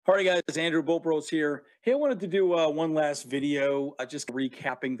All right, guys, Andrew Bulbros here. Hey, I wanted to do one last video, just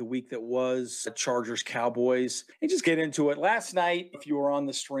recapping the week that was Chargers Cowboys and just get into it. Last night, if you were on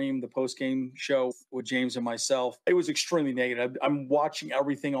the stream, the post game show with James and myself, it was extremely negative. I'm watching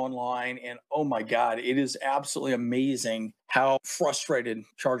everything online, and oh my God, it is absolutely amazing how frustrated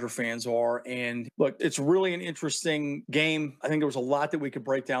Charger fans are. And look, it's really an interesting game. I think there was a lot that we could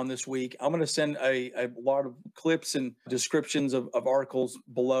break down this week. I'm going to send a lot of clips and descriptions of articles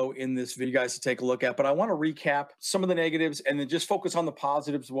below in this video, you guys, to take a look at. But I want to recap some of the negatives and then just focus on the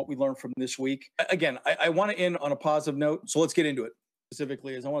positives of what we learned from this week. Again, I want to end on a positive note. So let's get into it.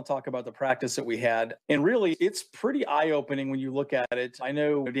 Specifically, is I want to talk about the practice that we had. And really, it's pretty eye-opening when you look at it. I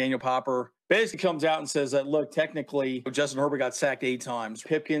know Daniel Popper basically comes out and says that, look, technically, Justin Herbert got sacked 8 times.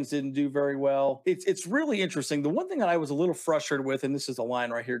 Pipkins didn't do very well. It's really interesting. The one thing that I was a little frustrated with, and this is the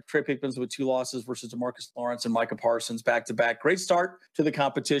line right here, Trey Pipkins with 2 losses versus DeMarcus Lawrence and Micah Parsons back-to-back. Great start to the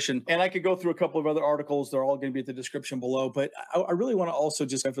competition. And I could go through a couple of other articles. They're all going to be at the description below. But I really want to also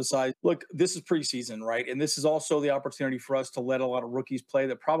just emphasize, look, this is preseason, right? And this is also the opportunity for us to let a lot of rookies play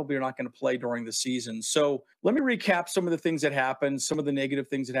that probably are not going to play during the season. So let me recap some of the things that happened, some of the negative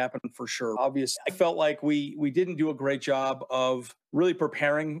things that happened for sure. Obviously, I felt like we didn't do a great job of really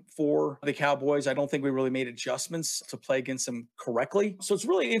preparing for the Cowboys. I don't think we really made adjustments to play against them correctly. So it's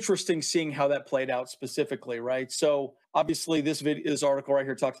really interesting seeing how that played out specifically, right? So obviously this article right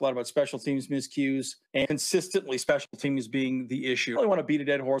here talks a lot about special teams miscues and consistently special teams being the issue. I really want to beat a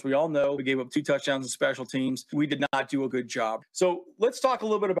dead horse. We all know we gave up 2 touchdowns in special teams. We did not do a good job. So let's talk a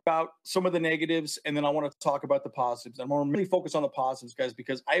little bit about some of the negatives, and then I want to talk about the positives. I'm going to really focus on the positives, guys,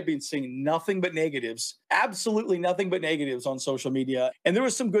 because I've been seeing nothing but negatives, absolutely nothing but negatives on social media. And there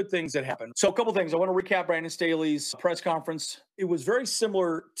were some good things that happened. So a couple things. I want to recap Brandon Staley's press conference. It was very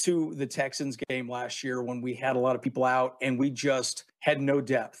similar to the Texans game last year when we had a lot of people out and we just had no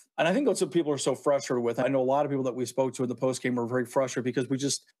depth. And I think that's what people are so frustrated with. I know a lot of people that we spoke to in the postgame were very frustrated because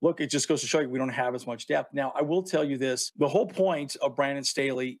it just goes to show you we don't have as much depth. Now, I will tell you this, the whole point of Brandon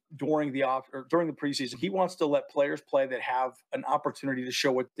Staley during the preseason, he wants to let players play that have an opportunity to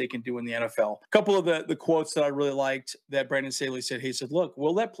show what they can do in the NFL. A couple of the quotes that I really liked that Brandon Staley said, he said, look,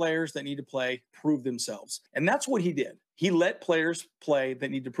 we'll let players that need to play prove themselves. And that's what he did. He let players play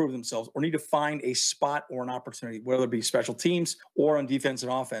that need to prove themselves or need to find a spot or an opportunity, whether it be special teams or on defense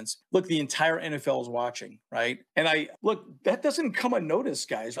and offense. Look, the entire NFL is watching, right? And that doesn't come unnoticed,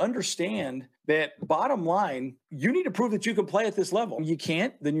 guys. Understand that bottom line, you need to prove that you can play at this level. You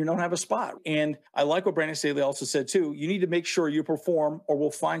can't, then you don't have a spot. And I like what Brandon Staley also said too. You need to make sure you perform or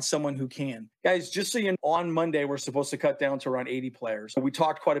we'll find someone who can. Guys, just so you know, on Monday, we're supposed to cut down to around 80 players. We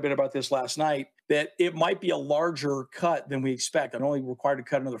talked quite a bit about this last night, that it might be a larger cut than we expect. I'm only required to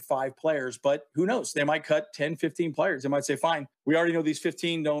cut another 5 players, but who knows? They might cut 10, 15 players. They might say, fine, we already know these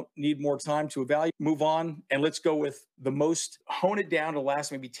 15 don't need more time to evaluate, move on, and let's go with the most, hone it down to the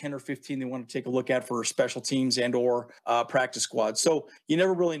last maybe 10 or 15 they want to take a look at for special teams and or practice squads. So you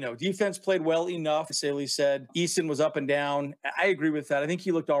never really know. Defense played well enough. Staley said Easton was up and down. I agree with that. I think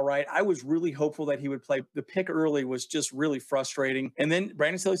he looked all right. I was really hopeful that he would play. The pick early was just really frustrating. And then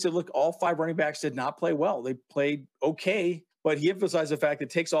Brandon Staley said, look, all 5 running backs did not play well. They played okay. But he emphasized the fact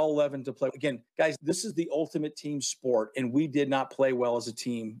it takes all 11 to play. Again, guys, this is the ultimate team sport, and we did not play well as a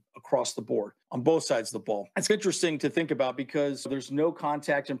team across the board on both sides of the ball. It's interesting to think about because there's no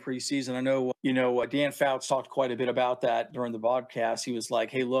contact in preseason. I know, Dan Fouts talked quite a bit about that during the podcast. He was like,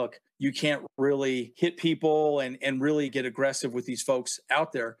 hey, look, you can't really hit people and really get aggressive with these folks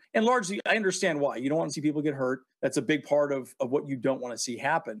out there. And largely, I understand why. You don't want to see people get hurt. That's a big part of what you don't want to see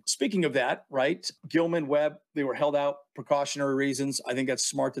happen. Speaking of that, right, Gilman, Webb, they were held out precautionary reasons. I think that's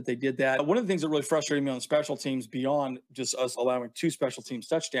smart that they did that. One of the things that really frustrated me on special teams beyond just us allowing 2 special teams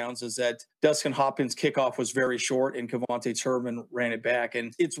touchdowns is that Dustin Hopkins' kickoff was very short and Kevontae Turman ran it back.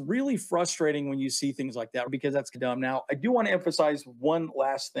 And it's really frustrating when you see things like that because that's dumb. Now, I do want to emphasize one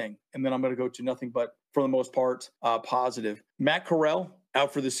last thing, and then I'm going to go to nothing but, for the most part, positive. Matt Corral,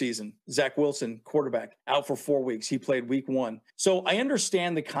 out for the season. Zach Wilson, quarterback, out for 4 weeks. He played week 1. So I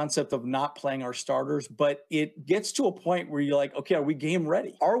understand the concept of not playing our starters, but it gets to a point where you're like, okay, are we game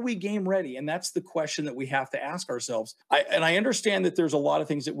ready? Are we game ready? And that's the question that we have to ask ourselves. I understand that there's a lot of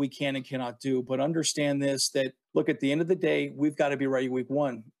things that we can and cannot do, but understand this, that look, at the end of the day, we've got to be ready week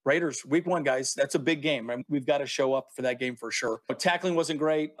 1. Raiders, week 1, guys, that's a big game. Right? We've got to show up for that game for sure. But tackling wasn't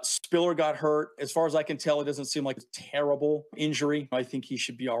great. Spiller got hurt. As far as I can tell, it doesn't seem like a terrible injury. I think he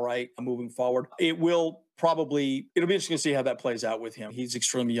should be all right moving forward. It will probably, it'll be interesting to see how that plays out with him. He's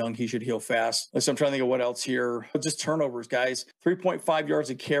extremely young. He should heal fast. So I'm trying to think of what else here. Just turnovers, guys. 3.5 yards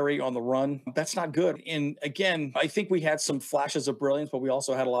a carry on the run. That's not good. And again, I think we had some flashes of brilliance, but we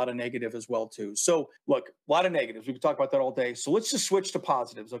also had a lot of negative as well, too. So look, a lot of negatives. We could talk about that all day. So let's just switch to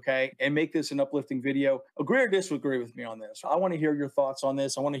positives, okay? And make this an uplifting video. Agree or disagree with me on this. I want to hear your thoughts on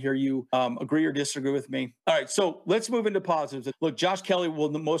this. I want to hear you agree or disagree with me. All right, so let's move into positives. Look, Josh Kelly will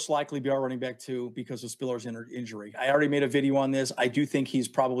most likely be our running back, too, because of Spiller's injury. I already made a video on this. I do think he's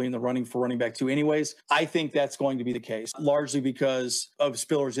probably in the running for running back 2 anyways. I think that's going to be the case, largely because of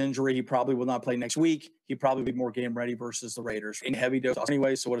Spiller's injury. He probably will not play next week. He'd probably be more game ready versus the Raiders in heavy dose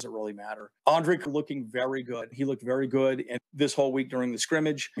anyway. So what does it really matter? Andre looking very good. He looked very good in this whole week during the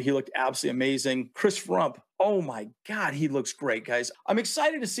scrimmage. He looked absolutely amazing. Chris Rump. Oh my God, he looks great, guys. I'm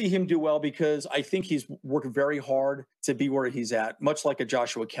excited to see him do well because I think he's worked very hard to be where he's at, much like a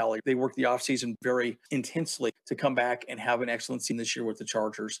Joshua Kelly. They worked the offseason very intensely to come back and have an excellent season this year with the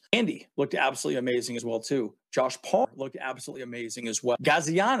Chargers. Andy looked absolutely amazing as well, too. Josh Palmer looked absolutely amazing as well.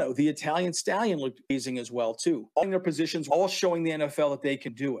 Gaziano, the Italian stallion, looked amazing as well, too. All in their positions, all showing the NFL that they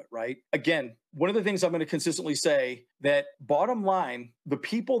can do it, right? Again, one of the things I'm going to consistently say that bottom line, the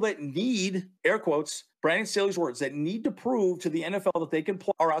people that need, air quotes, Brandon Staley's words, that need to prove to the NFL that they can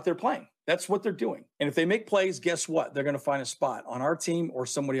play are out there playing. That's what they're doing. And if they make plays, guess what? They're going to find a spot on our team or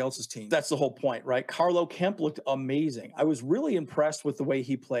somebody else's team. That's the whole point, right? Carlo Kemp looked amazing. I was really impressed with the way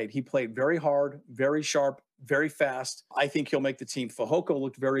he played. He played very hard, very sharp, very fast. I think he'll make the team. Fehoko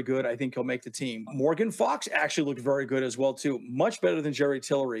looked very good. I think he'll make the team. Morgan Fox actually looked very good as well, too. Much better than Jerry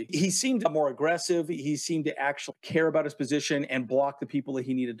Tillery. He seemed more aggressive. He seemed to actually care about his position and block the people that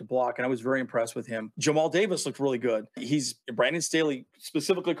he needed to block. And I was very impressed with him. Jamal Davis looked really good. Brandon Staley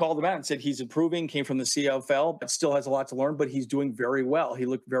specifically called him out and said he's improving, came from the CFL, but still has a lot to learn, but he's doing very well. He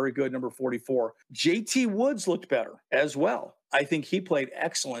looked very good, number 44. JT Woods looked better as well. I think he played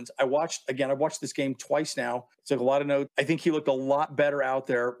excellent. I watched this game twice now. Took a lot of notes. I think he looked a lot better out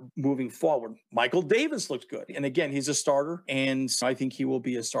there moving forward. Michael Davis looked good. And again, he's a starter, and I think he will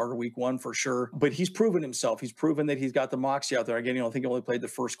be a starter week 1 for sure. But he's proven himself. He's proven that he's got the moxie out there. Again, I think he only played the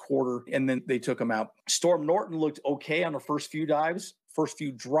first quarter, and then they took him out. Storm Norton looked okay on the first few drives,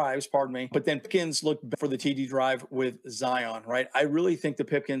 but then Pipkins looked for the TD drive with Zion, right? I really think the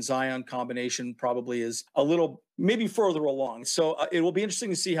Pipkins-Zion combination probably is a little maybe further along. So it will be interesting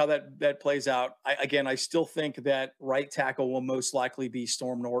to see how that plays out. I still think that right tackle will most likely be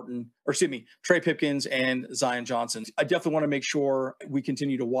Trey Pipkins and Zion Johnson. I definitely want to make sure we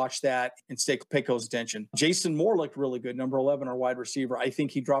continue to watch that and pay close attention. Jason Moore looked really good, number 11, our wide receiver. I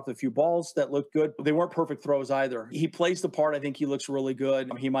think he dropped a few balls that looked good. They weren't perfect throws either. He plays the part. I think he looks really good.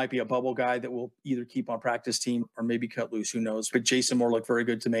 He might be a bubble guy that will either keep on practice team or maybe cut loose. Who knows? But Jason Moore looked very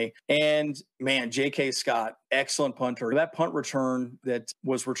good to me. And man, J.K. Scott, excellent punter. That punt return that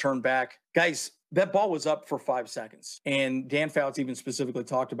was returned back, guys, that ball was up for 5 seconds. And Dan Fouts even specifically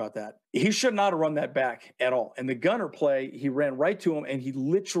talked about that. He should not have run that back at all. And the gunner play, he ran right to him and he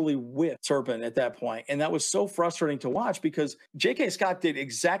literally whipped Turpin at that point. And that was so frustrating to watch because J.K. Scott did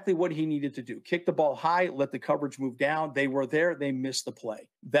exactly what he needed to do. Kick the ball high, let the coverage move down. They were there. They missed the play.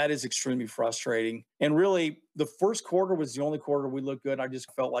 That is extremely frustrating. And really, the first quarter was the only quarter we looked good. I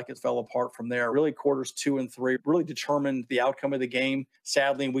just felt like it fell apart from there. Really, quarters 2 and 3 really determined the outcome of the game.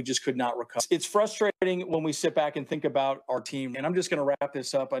 Sadly, we just could not recover. It's frustrating when we sit back and think about our team. And I'm just going to wrap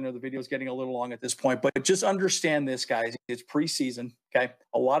this up. I know the video is getting a little long at this point, but just understand this, guys. It's preseason. Okay.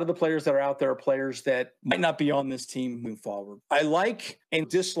 A lot of the players that are out there are players that might not be on this team moving forward. I like and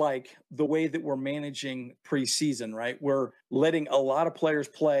dislike the way that we're managing preseason, right? We're letting a lot of players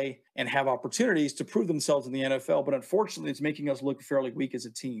play and have opportunities to prove themselves in the NFL. But unfortunately, it's making us look fairly weak as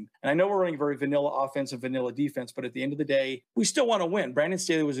a team. And I know we're running very vanilla offense and vanilla defense, but at the end of the day, we still want to win. Brandon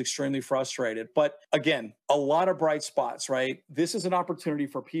Staley was extremely frustrated. But again, a lot of bright spots, right? This is an opportunity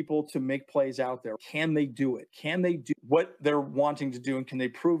for people to make plays out there. Can they do it? Can they do what they're wanting to do? And can they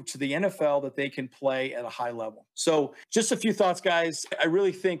prove to the NFL that they can play at a high level? So just a few thoughts, guys. I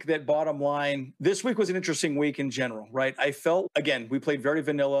really think that bottom line, this week was an interesting week in general, right? I felt, again, we played very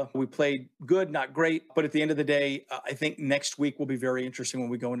vanilla. We played good, not great. But at the end of the day, I think next week will be very interesting when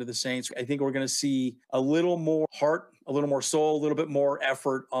we go into the Saints. I think we're going to see a little more heart, a little more soul, a little bit more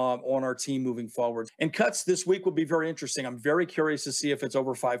effort on our team moving forward. And cuts this week will be very interesting. I'm very curious to see if it's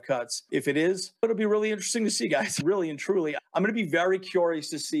over 5 cuts. If it is, it'll be really interesting to see, guys. Really and truly, I'm going to be very curious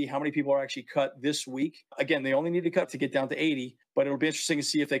to see how many people are actually cut this week. Again, they only need to cut to get down to 80. but it'll be interesting to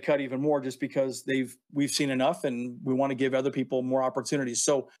see if they cut even more, just because we've seen enough and we want to give other people more opportunities.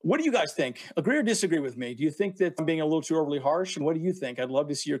 So what do you guys think? Agree or disagree with me? Do you think that I'm being a little too overly harsh? And what do you think? I'd love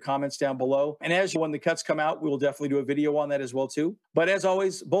to see your comments down below. And when the cuts come out, we will definitely do a video on that as well too. But as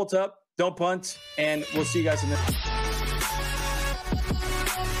always, bolt up, don't punt, and we'll see you guys in the